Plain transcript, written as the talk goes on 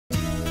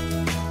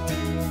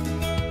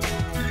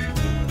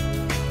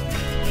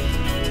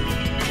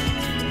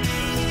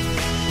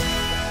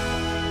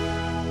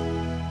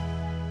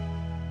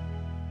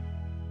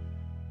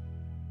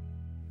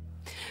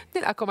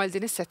Nilqakom għal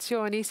din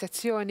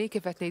sezzjoni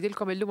kif qed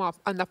ngħidilkom illum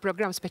għandna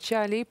programm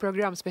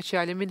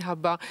speċjali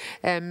minħabba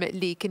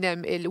li kien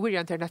hemm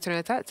il-Wirja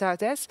Internazzjonali ta'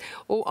 Tess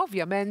u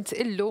ovvjament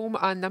illum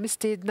għandna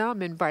mistiedna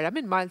minn barra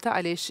minn Malta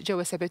għaliex ġew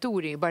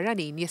esebituri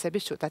barranin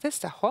jesebixxu ta'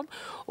 test tagħhom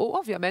u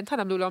ovvjament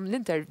ħanamlulhom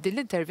din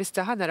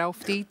l-intervista ħanaraw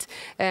ftit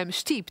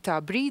x'tip ta'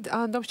 breed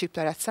għandhom, x'tip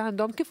ta' razza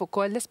għandhom kif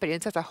ukoll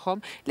l-esperjenza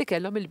tagħhom li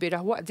kellhom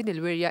il-bieraħ waqt din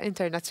il-Wirja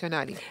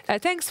Internazzjonali.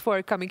 Thanks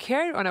for coming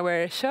here on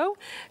our show,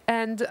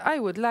 and I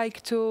would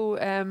like to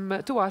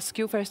ask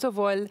you first of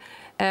all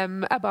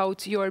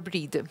about your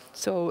breed.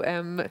 So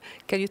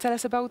can you tell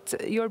us about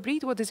your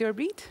breed? What is your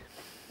breed?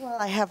 Well,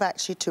 I have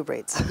actually two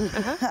breeds.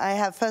 I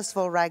have, first of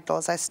all,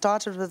 ragdolls. I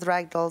started with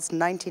ragdolls in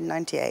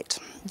 1998.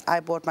 I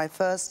bought my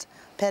first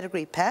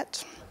pedigree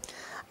pet.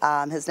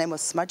 His name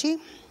was Smudgy,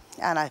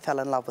 and I fell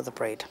in love with the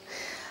breed.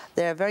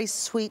 They're very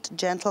sweet,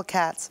 gentle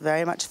cats,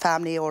 very much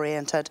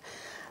family-oriented.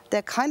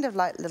 They're kind of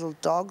like little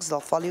dogs. They'll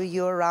follow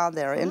you around.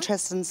 They're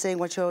interested in seeing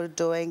what you're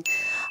doing.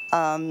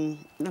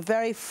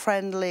 Very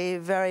friendly,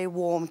 very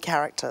warm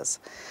characters.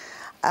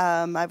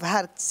 I've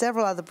had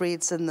several other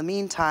breeds in the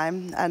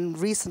meantime, and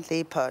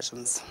recently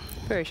Persians.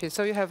 Persians.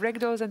 So you have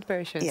ragdolls and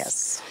Persians.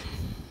 Yes.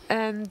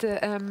 And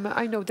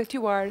I know that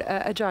you are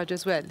a judge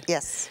as well.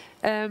 Yes.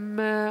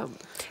 Can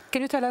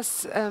you tell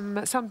us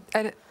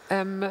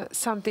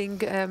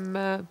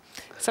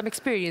some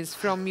experience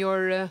from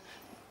your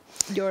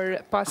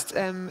past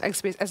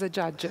experience as a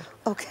judge?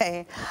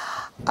 Okay.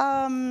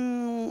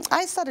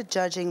 I started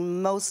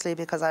judging mostly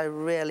because I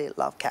really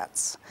love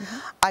cats.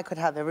 I could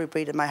have every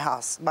breed in my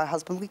house. My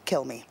husband would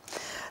kill me.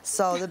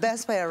 So the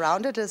best way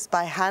around it is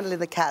by handling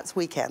the cats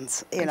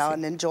weekends, you know,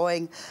 and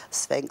enjoying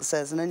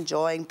Sphinxes and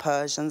enjoying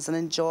Persians and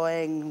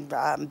enjoying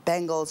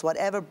Bengals,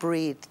 whatever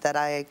breed that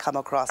I come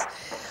across.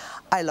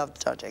 I love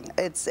judging.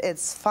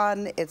 It's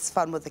fun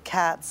with the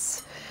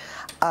cats.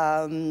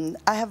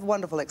 I have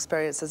wonderful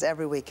experiences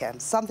every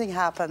weekend. Something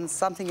happens,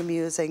 something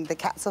amusing, the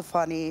cats are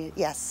funny.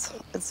 Yes,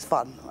 it's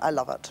fun. I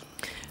love it.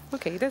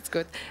 Okay, that's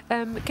good.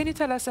 Can you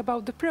tell us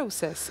about the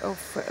process of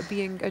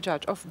being a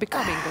judge, of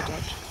becoming a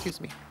judge?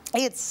 Excuse me.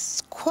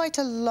 It's quite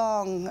a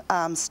long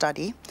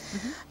study.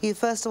 You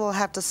first of all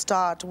have to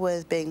start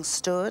with being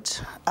steward.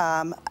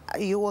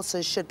 You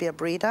also should be a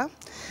breeder.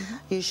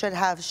 You should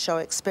have show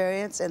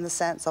experience in the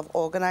sense of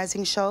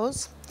organizing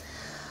shows.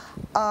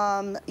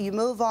 You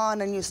move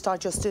on and you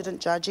start your student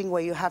judging,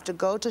 where you have to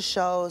go to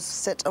shows,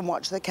 sit and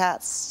watch the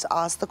cats,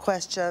 ask the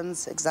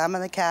questions,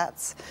 examine the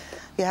cats.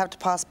 You have to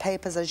pass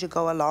papers as you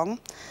go along.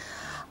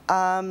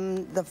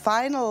 The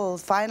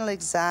final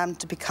exam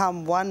to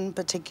become one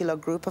particular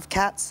group of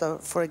cats, so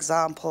for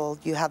example,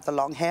 you have the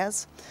long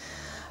hairs.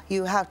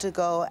 You have to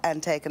go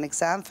and take an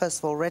exam, first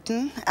of all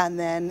written, and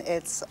then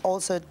it's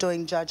also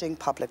doing judging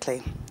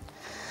publicly.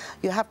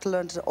 You have to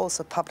learn to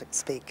also public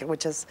speak,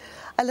 which is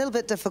a little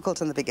bit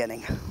difficult in the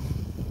beginning.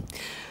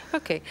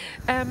 Okay,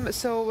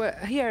 so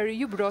here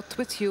you brought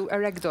with you a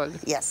ragdoll.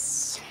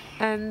 Yes.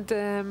 And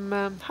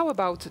how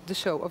about the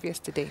show of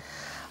yesterday?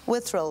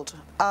 We're thrilled.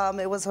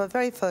 It was her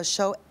very first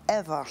show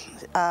ever.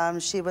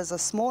 She was a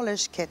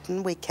smallish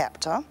kitten. We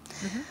kept her.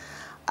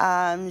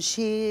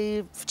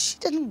 She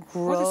didn't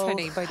grow. What is her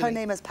name, by the way? Her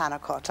name is Panna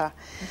Cotta.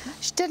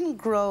 She didn't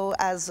grow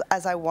as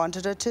I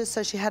wanted her to,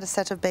 so she had a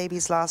set of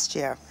babies last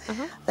year.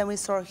 Then we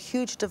saw a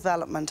huge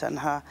development in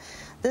her.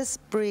 This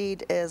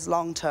breed is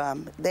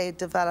long-term. They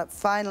develop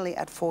finally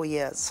at 4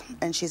 years,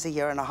 and she's a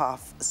year and a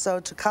half. So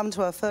to come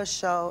to her first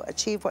show,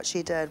 achieve what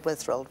she did, we're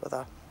thrilled with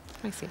her.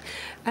 I see.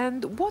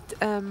 And what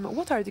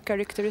are the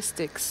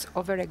characteristics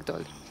of a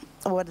ragdoll?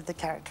 What are the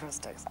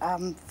characteristics?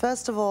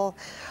 First of all,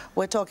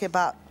 we're talking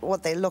about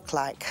what they look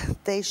like.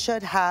 They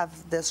should have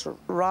this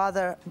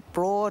rather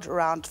broad,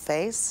 round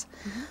face,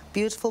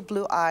 beautiful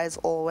blue eyes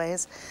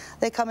always.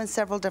 They come in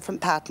several different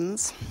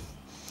patterns.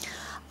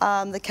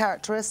 The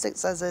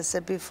characteristics, as I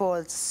said before,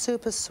 it's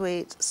super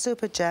sweet,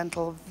 super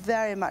gentle,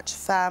 very much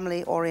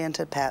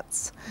family-oriented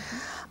pets.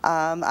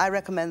 I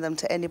recommend them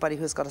to anybody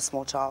who's got a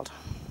small child.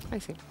 I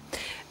see.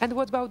 And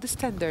what about the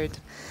standard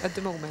at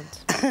the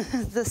moment?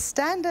 The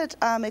standard,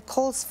 it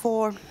calls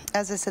for,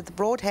 as I said, the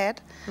broad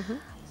head,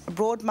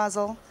 broad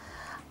muzzle,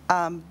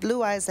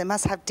 blue eyes. They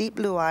must have deep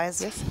blue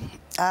eyes. Yes.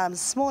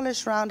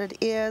 Smallish, rounded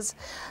ears,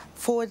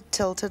 forward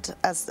tilted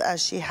as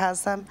she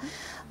has them.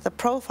 The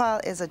profile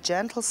is a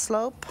gentle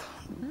slope,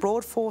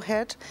 broad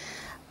forehead.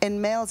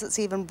 In males, it's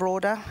even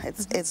broader.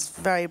 It's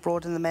very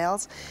broad in the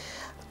males.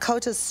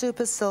 Coat is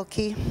super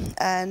silky,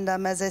 and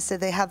as I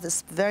said, they have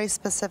this very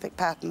specific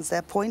patterns.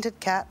 They're pointed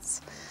cats,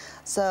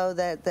 so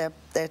their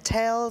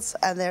tails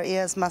and their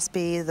ears must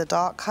be the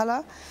dark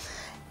color.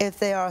 If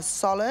they are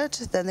solid,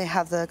 then they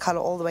have the color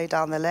all the way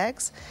down their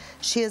legs.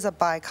 She is a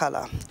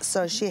bicolor,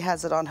 so she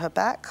has it on her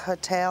back, her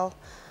tail,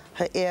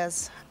 her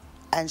ears,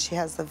 and she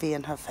has the V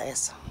in her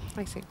face.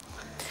 I see.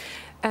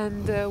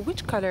 And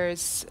which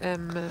colors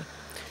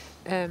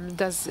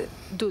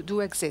do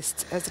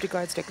exist as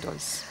regards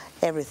ragdolls?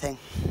 Everything.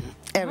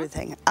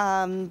 Everything.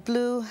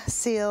 Blue,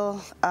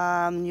 seal,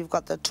 you've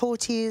got the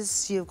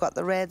torties, you've got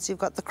the reds, you've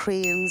got the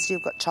creams,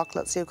 you've got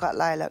chocolates, you've got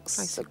lilacs,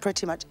 so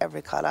pretty much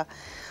every color.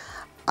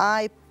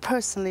 I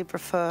personally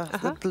prefer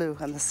the blue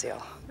and the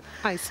seal.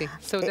 I see.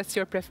 So that's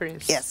your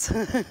preference? Yes.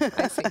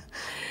 I see.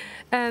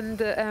 And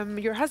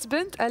your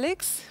husband,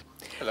 Alex?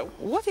 Hello.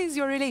 What is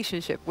your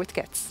relationship with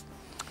cats?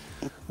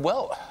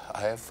 Well,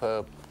 I have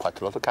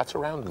quite a lot of cats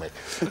around me.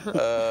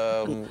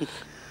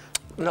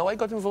 No, I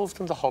got involved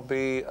in the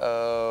hobby,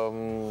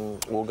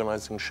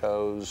 organizing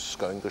shows,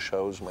 going to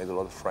shows, made a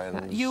lot of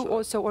friends. You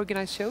also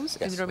organize shows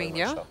in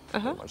Romania?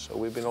 Very much so.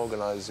 We've been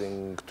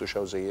organizing 2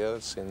 shows a year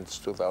since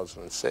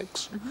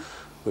 2006.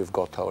 We've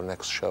got our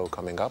next show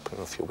coming up in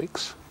a few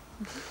weeks.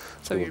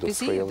 So you're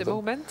busy at the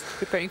moment,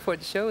 preparing for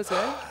the show as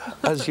well?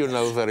 As you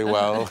know very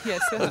well.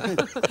 Yes.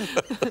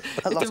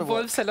 It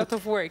involves a lot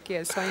of work,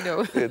 yes, I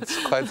know. It's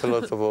quite a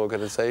lot of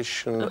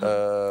organization,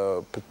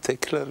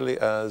 particularly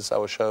as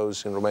our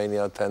shows in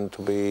Romania tend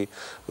to be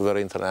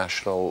very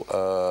international.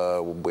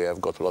 We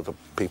have got a lot of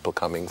people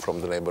coming from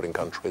the neighboring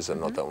countries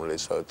and not only,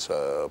 so it's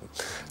a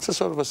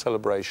sort of a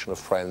celebration of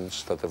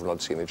friends that have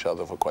not seen each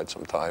other for quite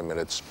some time, and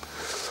it's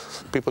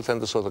people tend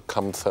to sort of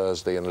come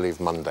Thursday and leave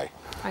Monday.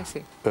 I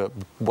see.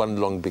 One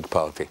long big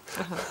party.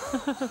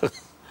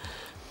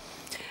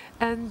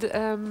 And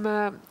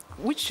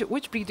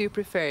which breed do you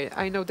prefer?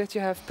 I know that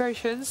you have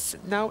Persians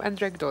now and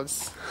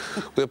Ragdolls.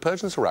 We have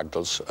Persians and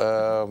Ragdolls.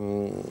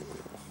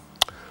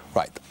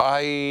 Right.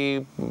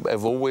 I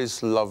have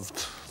always loved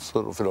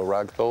sort of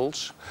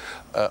Ragdolls.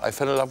 I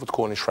fell in love with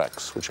Cornish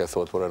Rex, which I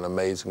thought were an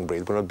amazing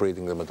breed. We're not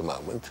breeding them at the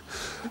moment.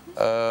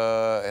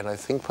 And I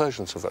think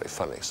Persians are very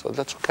funny, so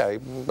that's okay.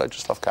 I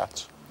just love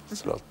cats.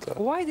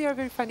 Why they are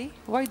very funny?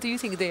 Why do you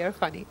think they are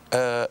funny?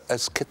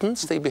 As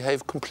kittens, they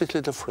behave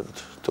completely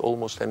different to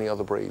almost any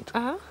other breed.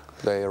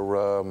 They're,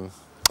 I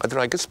don't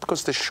know, I guess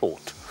because they're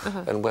short.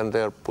 And when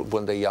they're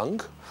young,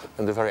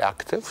 and they're very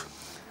active,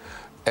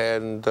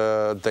 and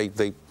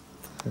they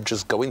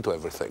just go into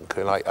everything.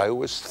 And I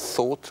always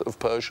thought of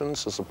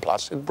Persians as a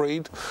placid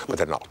breed, but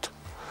they're not.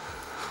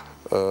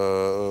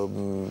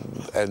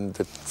 And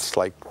it's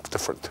like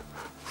different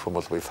from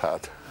what we've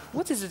had.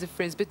 What is the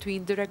difference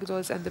between the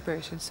Ragdolls and the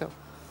Persians? So,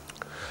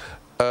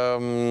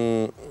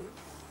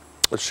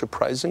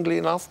 surprisingly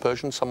enough,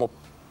 Persians are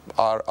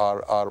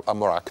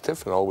more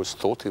active, and I always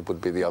thought it would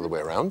be the other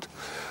way around.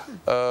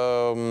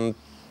 A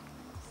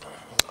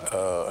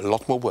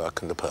lot more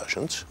work in the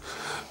Persians,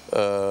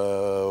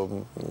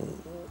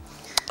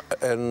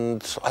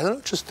 and I don't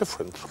know, just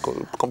different,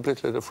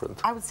 completely different.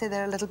 I would say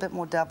they're a little bit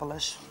more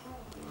devilish.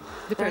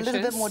 They're a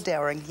little bit more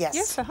daring, yes.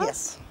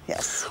 Yes,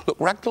 yes. Look,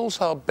 Ragdolls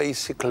are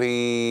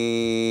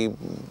basically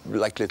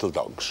like little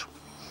dogs.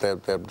 They're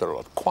a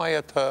lot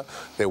quieter.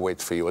 They wait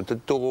for you at the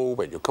door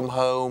when you come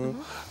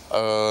home.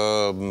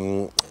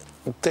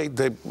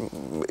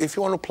 If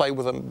you want to play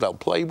with them, they'll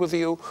play with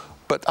you,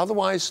 but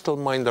otherwise they'll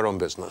mind their own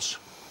business.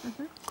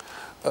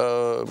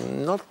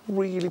 Not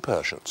really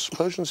Persians.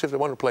 Persians, if they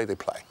want to play, they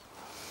play,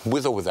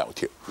 with or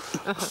without you.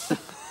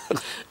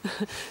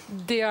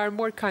 They are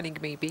more cunning,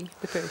 maybe,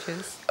 the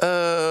Persians.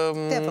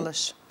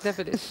 Devilish.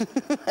 Devilish.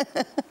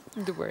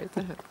 The word.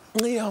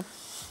 Yeah.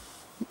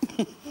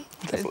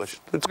 Devilish.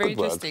 It's very a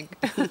good interesting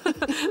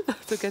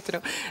to get to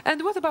know.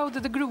 And what about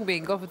the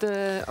grooming of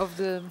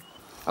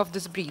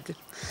this breed,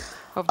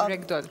 of the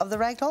Ragdoll? Of the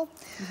Ragdoll?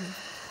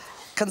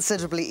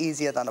 Considerably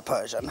easier than a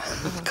Persian.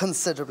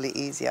 Considerably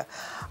easier.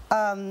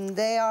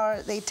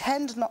 They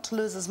tend not to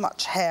lose as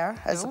much hair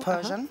as a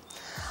Persian.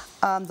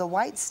 The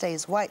white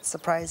stays white,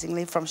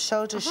 surprisingly. From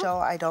show to show,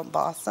 I don't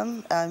bath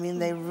them. I mean,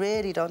 they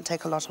really don't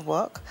take a lot of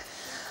work.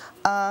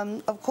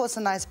 Of course,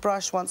 a nice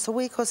brush once a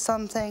week or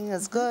something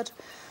is good.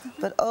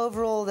 But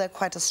overall, they're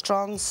quite a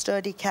strong,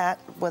 sturdy cat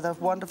with a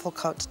wonderful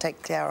coat to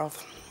take care of.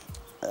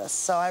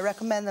 So I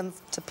recommend them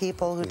to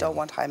people who don't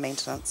want high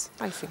maintenance.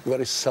 I see.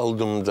 Very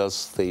seldom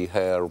does the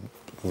hair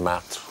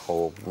mat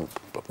or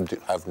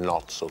have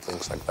knots or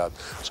things like that.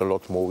 It's a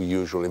lot more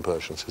usual in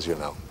Persians, as you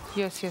know.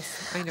 Yes,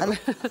 yes, I know.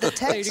 The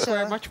texture, they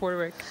require much more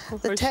work.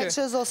 The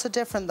texture is also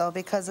different, though,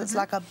 because it's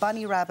like a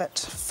bunny rabbit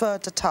fur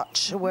to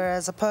touch,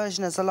 whereas a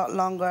Persian is a lot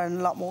longer and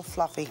a lot more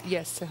fluffy.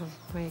 Yes,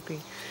 I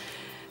agree.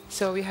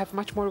 So we have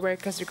much more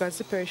work as regards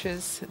the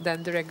Persians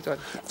than the Ragdoll.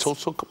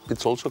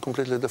 It's also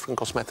completely different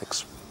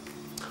cosmetics.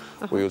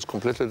 We use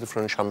completely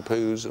different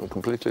shampoos and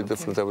completely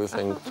different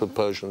everything to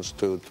Persians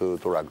to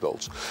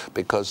Ragdolls,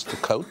 because the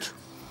coat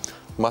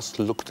must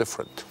look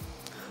different.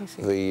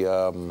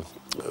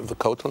 The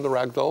coat on the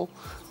Ragdoll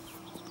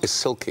is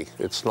silky,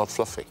 it's not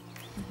fluffy.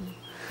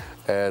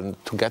 And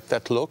to get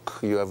that look,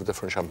 you have a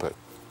different shampoo.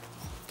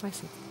 I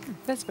see.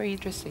 That's very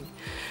interesting.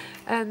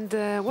 And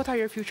what are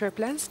your future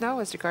plans now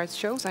as regards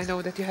shows? I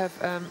know that you have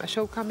a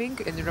show coming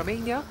in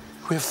Romania.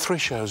 We have 3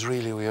 shows,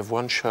 really. We have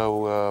one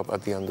show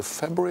at the end of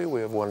February,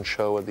 we have one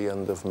show at the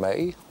end of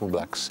May in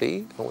Black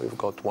Sea, and we've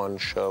got one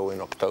show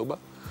in October,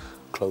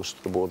 close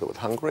to the border with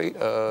Hungary.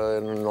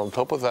 And on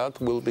top of that,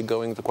 we'll be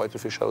going to quite a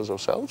few shows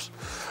ourselves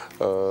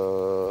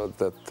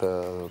that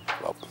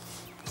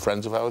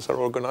friends of ours are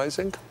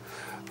organizing.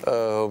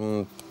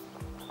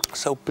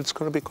 So it's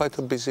going to be quite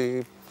a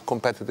busy,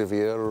 competitive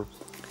year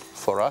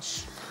for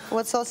us.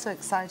 What's also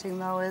exciting,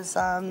 though, is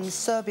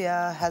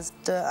Serbia has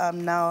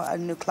now a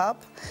new club,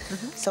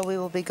 so we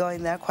will be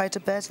going there quite a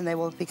bit, and they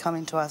will be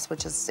coming to us,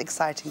 which is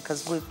exciting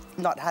because we've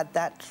not had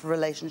that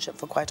relationship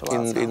for quite a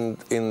while now.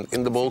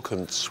 In the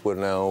Balkans, we're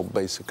now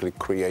basically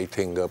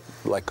creating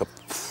like a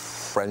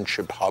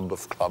friendship hub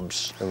of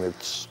clubs, and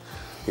it's,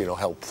 you know,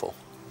 helpful.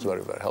 It's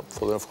very, very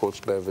helpful. And of course,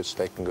 Bev is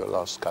taking her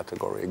last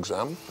category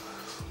exam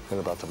in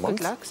about a month.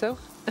 Good luck, so.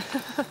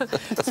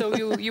 So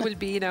you will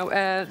be now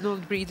an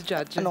old breed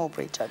judge. An old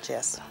breed judge,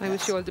 yes. I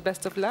wish you all the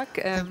best of luck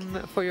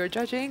for your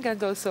judging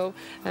and also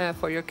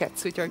for your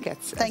cats, with your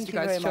cats. Thank you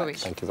very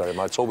much. Thank you very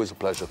much. It's always a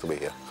pleasure to be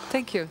here.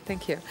 Thank you,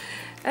 thank you.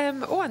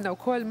 U għanna u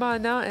kol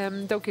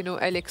maħna daw kienu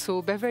Alex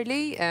u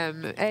Beverly,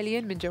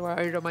 alien minn ġewa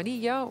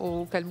il-Romanija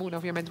u kalmuna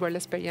ovvjament dwar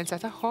l-esperienza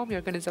taħħom,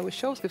 jorganizzaw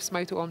il-shows kif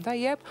smajtu għom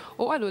tajjeb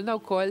u għallulna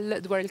u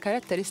kol dwar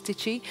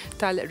il-karatteristiċi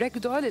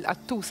tal-ragdoll,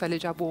 il-qattusa li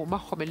ġabu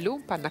maħħom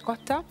il-lum, panna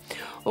kotta,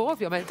 u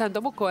ovvjament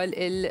għandhom u kol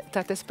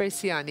il-tates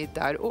persjani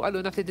d-dar u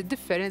għallulna ftit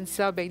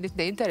il-differenza bejn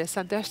it-nej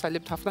interessanti għax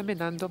tal-libt ħafna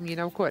minn għandhom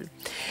jina u kol.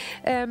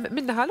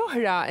 Minnaħa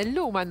l-oħra,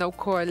 il-lum għanna u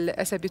kol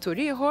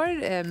esebitur ieħor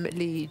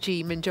li ġi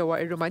minn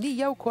ġewa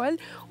il-Romanija u kol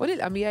u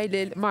nil-qamijaj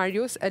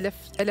lil-Marius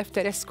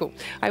Elefterescu.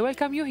 I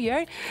welcome you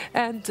here,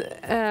 and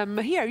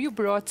here you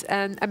brought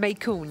a Maine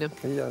Coon.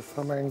 Yes,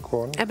 a Maine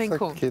Coon. A Maine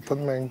Coon. It's a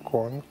kitten Maine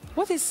Coon.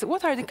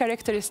 What are the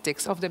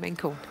characteristics of the Maine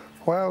Coon?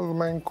 Well, the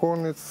Maine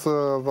Coon is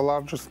the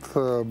largest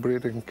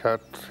breeding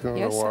cat in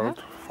the world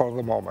for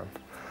the moment.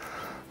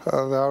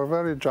 They are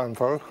very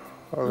gentle.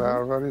 They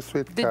are very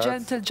sweet The cats.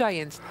 gentle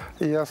giant.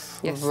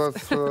 Yes,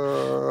 that's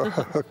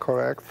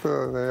correct.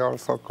 They are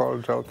also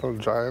called gentle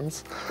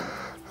giants.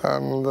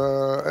 And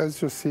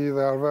as you see,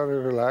 they are very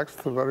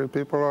relaxed, very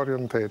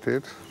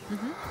people-orientated,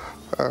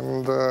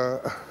 and they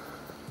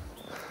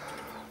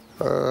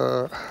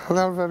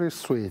are very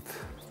sweet.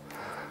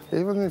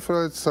 Even if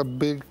it's a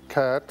big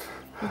cat,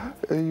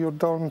 you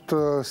don't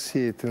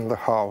see it in the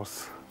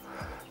house.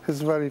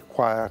 He's very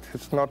quiet.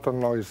 It's not a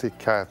noisy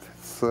cat.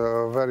 It's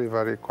a very,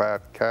 very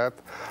quiet cat,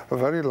 a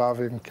very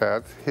loving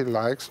cat. He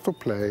likes to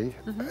play.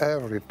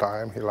 Every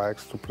time he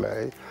likes to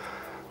play.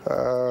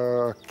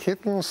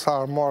 Kittens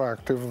are more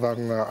active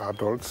than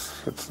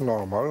adults. It's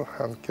normal,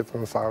 and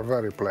kittens are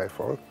very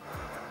playful.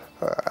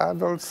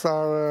 Adults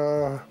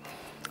are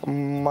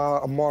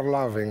more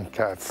loving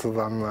cats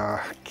than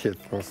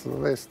kittens.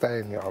 They stay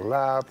in your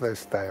lap, they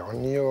stay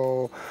on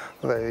you,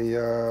 they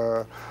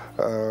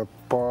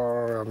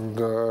purr and,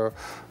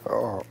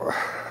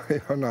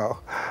 you know,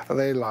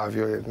 they love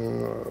you.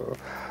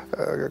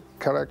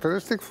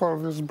 Characteristic for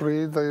this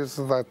breed is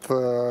that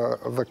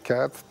the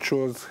cat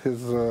chooses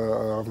his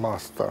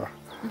master,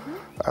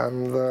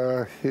 and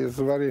he is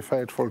very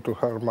faithful to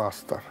her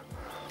master.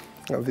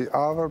 The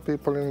other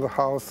people in the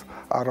house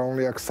are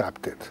only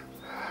accepted.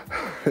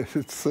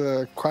 It's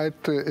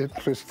quite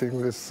interesting,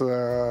 this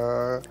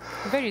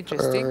Very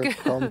interesting.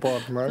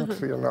 comportment.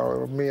 You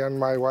know, me and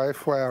my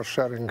wife, we are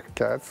sharing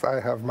cats.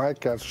 I have my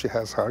cats, she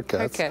has her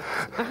cats. Okay.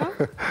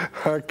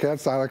 Her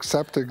cats are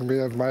accepting me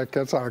and my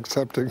cats are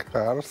accepting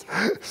hers.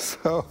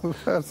 So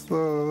that's the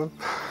way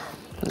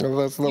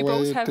it is. You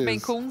both have Maine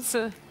Coons?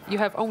 You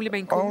have only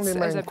Maine Coons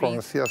only as a Maine breed?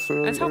 Coons, yes.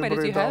 And how many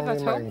do you have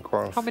at home?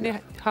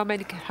 How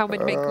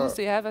many Maine Coons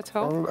do you have at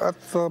home? At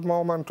the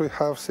moment we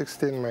have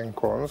 16 Maine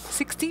Coons.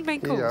 16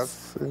 Maine Coons?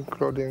 Yes,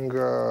 including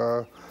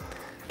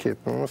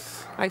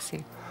kittens. I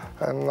see.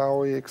 And now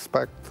we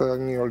expect a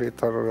new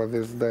litter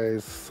these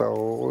days, so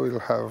we'll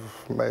have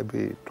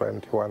maybe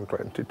 21,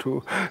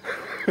 22.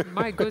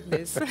 My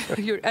goodness,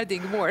 you're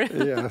adding more.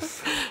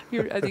 Yes.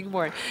 You're adding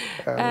more.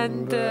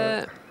 And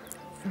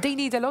they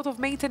need a lot of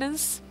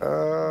maintenance?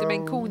 The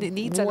Maine Coon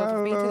needs a lot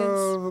of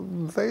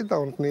maintenance? They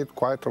don't need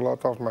quite a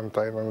lot of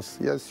maintenance.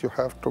 Yes, you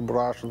have to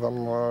brush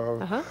them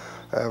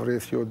every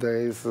few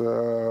days.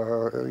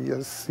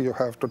 Yes, you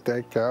have to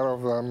take care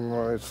of them.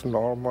 It's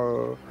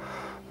normal.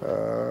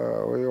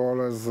 We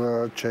always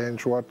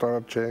change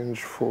water,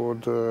 change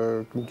food,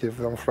 give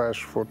them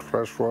fresh food,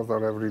 fresh water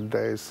every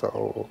day.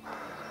 So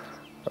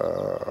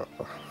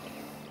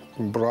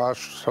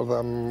brush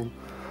them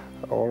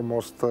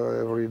almost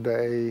every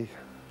day.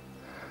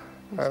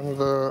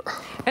 And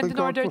in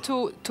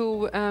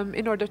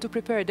order to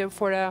prepare them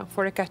for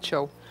a cat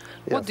show,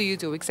 what do you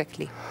do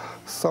exactly?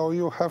 So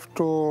you have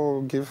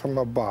to give them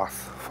a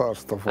bath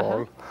first of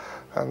all,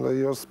 and they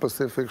use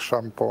specific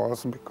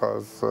shampoos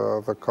because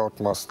the coat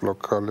must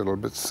look a little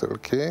bit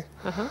silky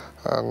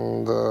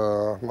and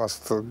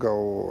must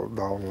go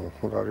down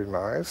very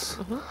nice.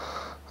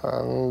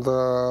 And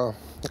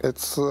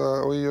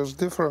we use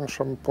different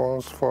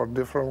shampoos for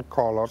different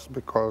colors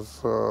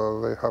because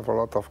they have a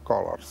lot of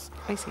colors.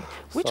 I see.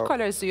 Which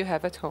colors do you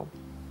have at home?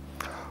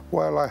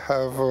 Well, I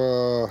have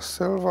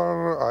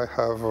silver, I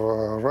have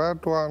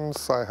red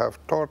ones, I have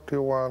torty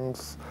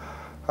ones,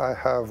 I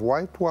have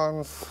white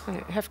ones.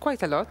 I have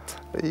quite a lot.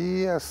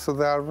 Yes,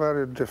 they are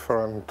very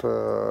different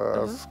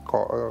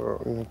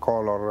in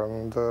color,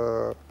 and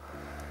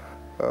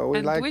We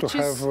And like to which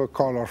is- have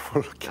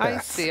colorful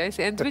cats. I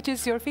see. And which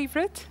is your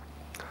favorite?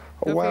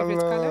 Your favorite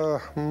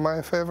color?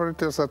 My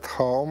favorite is at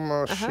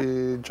home.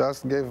 She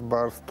just gave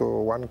birth to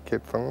one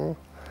kitten,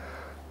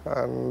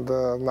 and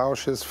now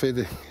she's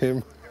feeding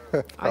him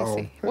at I home.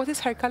 see. What is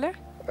her color?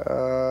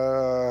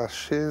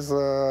 She's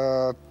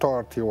a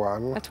torty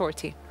one. A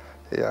torty.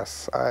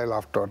 Yes, I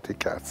love torty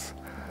cats.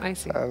 I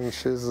see. And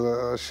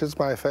she's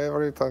my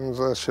favorite,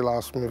 and she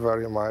loves me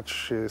very much.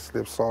 She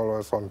sleeps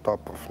always on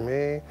top of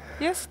me.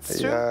 Yes, it's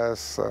true.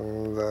 Yes,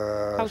 and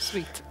How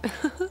sweet.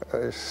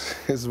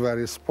 she's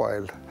very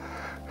spoiled.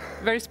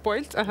 Very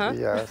spoiled.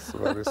 Yes,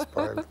 very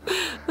spoiled.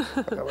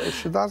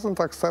 She doesn't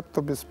accept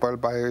to be spoiled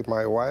by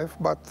my wife,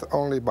 but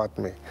only by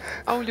me.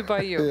 Only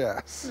by you.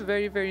 Yes.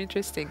 Very, very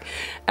interesting.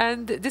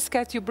 And this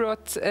cat you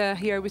brought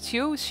here with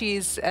you,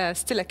 she's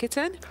still a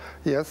kitten.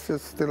 Yes,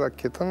 it's still a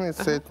kitten.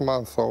 It's 8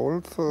 months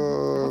old.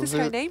 What is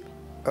her name?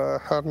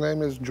 Her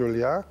name is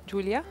Julia.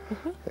 Julia.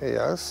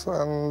 Yes,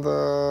 and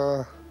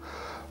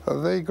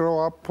they grow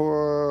up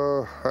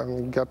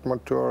and get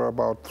mature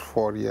about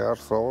 4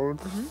 years old.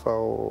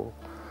 So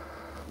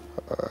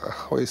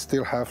we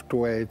still have to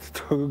wait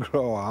to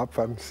grow up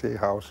and see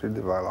how she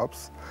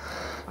develops.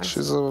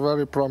 She's a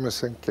very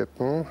promising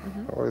kitten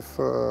with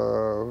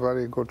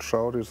very good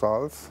show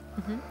results.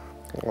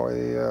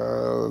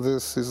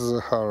 This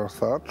is her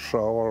third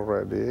show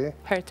already.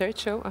 Her third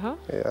show.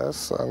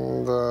 Yes,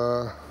 and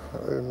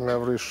in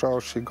every show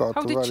she got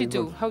How did very she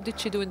do? good. How did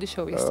she do in the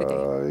show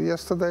yesterday?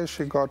 Yesterday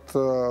she got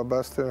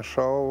best in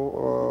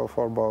show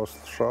for both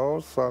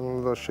shows,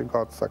 and she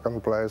got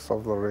second place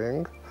of the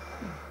ring.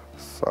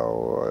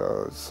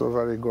 So it's a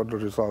very good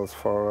result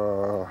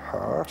for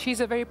her. She's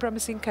a very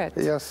promising cat.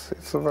 Yes,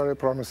 it's a very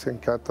promising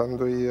cat, and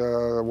we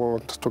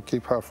want to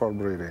keep her for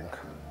breeding.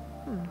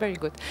 Very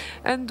good.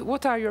 And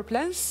what are your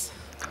plans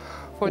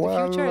for the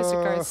future as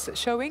regards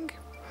showing?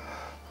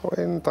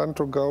 We intend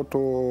to go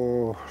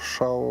to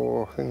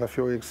show in a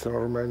few weeks in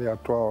Romania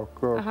to our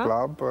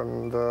club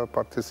and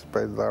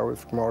participate there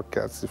with more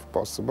cats if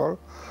possible.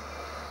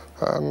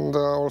 And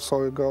also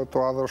we go to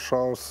other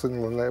shows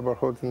in the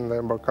neighborhood, in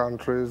neighbor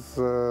countries.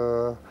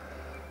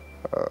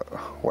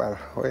 Well,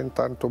 we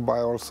intend to buy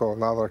also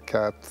another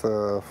cat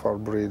for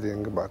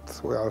breeding,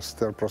 but we are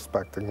still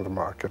prospecting the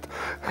market.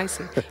 I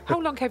see. How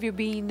long have you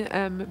been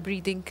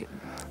breeding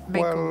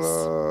Maine Coons?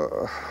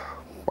 Well,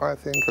 I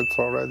think it's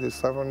already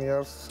 7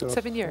 years.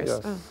 7 years?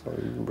 Yes.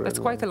 That's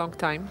quite a long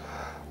time.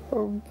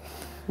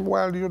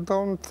 Well, you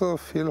don't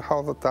feel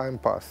how the time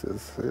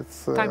passes.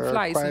 It's time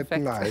flies, quite in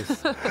fact.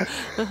 nice.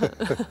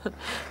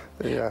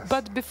 Yes.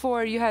 But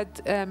before you had,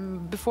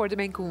 before the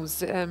Maine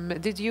Coons,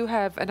 did you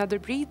have other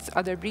breeds?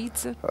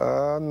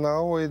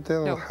 No, we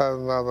didn't have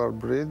another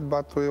breed,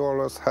 but we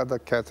always had a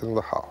cat in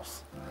the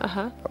house.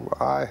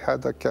 I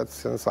had a cat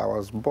since I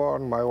was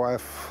born, my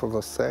wife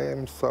the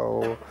same,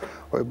 so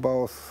we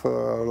both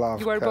love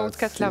cats. You are both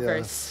cat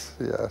lovers?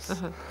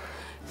 Yes.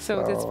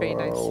 So that's very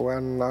nice.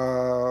 When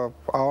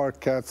our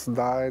cats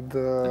died,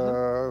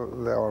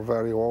 they were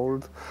very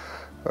old,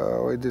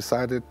 we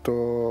decided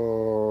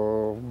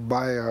to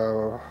buy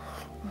a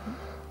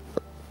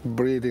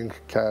breeding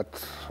cat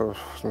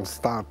and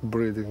start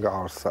breeding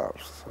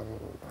ourselves.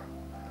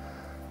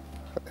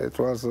 It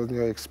was a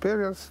new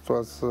experience. It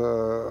was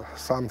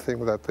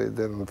something that we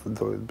didn't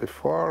do it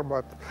before,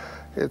 but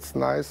it's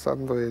nice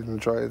and we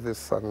enjoy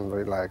this and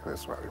we like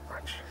this very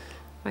much.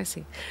 I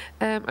see.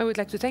 I would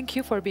like to thank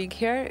you for being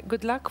here.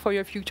 Good luck for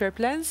your future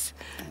plans.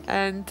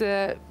 And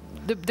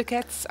the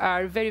cats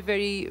are very,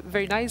 very,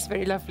 very nice,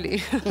 very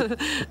lovely.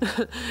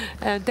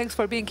 And thanks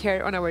for being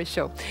here on our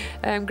show.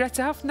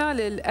 Grazzi ħafna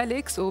lil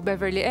Alex u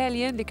Beverly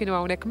Alien li kienu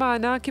hawnhekk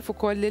magħna, kif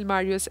ukoll lil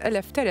Marius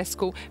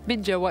Elefterescu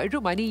minn ġewwa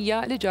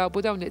r-Rumanija li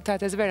ġabu dawn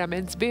it-tates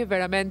verament sbieħ,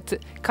 verament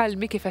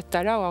kalmi kif qed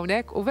taraw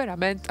hawnhekk u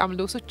verament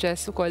għamlu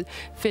suċċess ukoll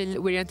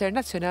fil-Wirja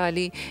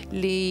Internazzjonali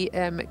li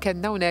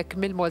kellna hawnhekk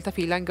mill-Malta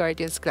Feline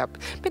Guardians Club.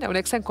 Minn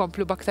hawnhekk se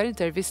nkomplu b'aktar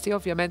intervisti,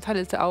 ovvjament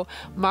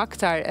ħaniltaqgħu ma'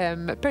 aktar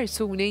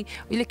persuni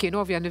li kienu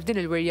ovvjament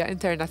f'din il-Wirja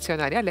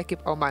Internazzjonali, għalhekk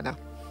ibqgħu magħna.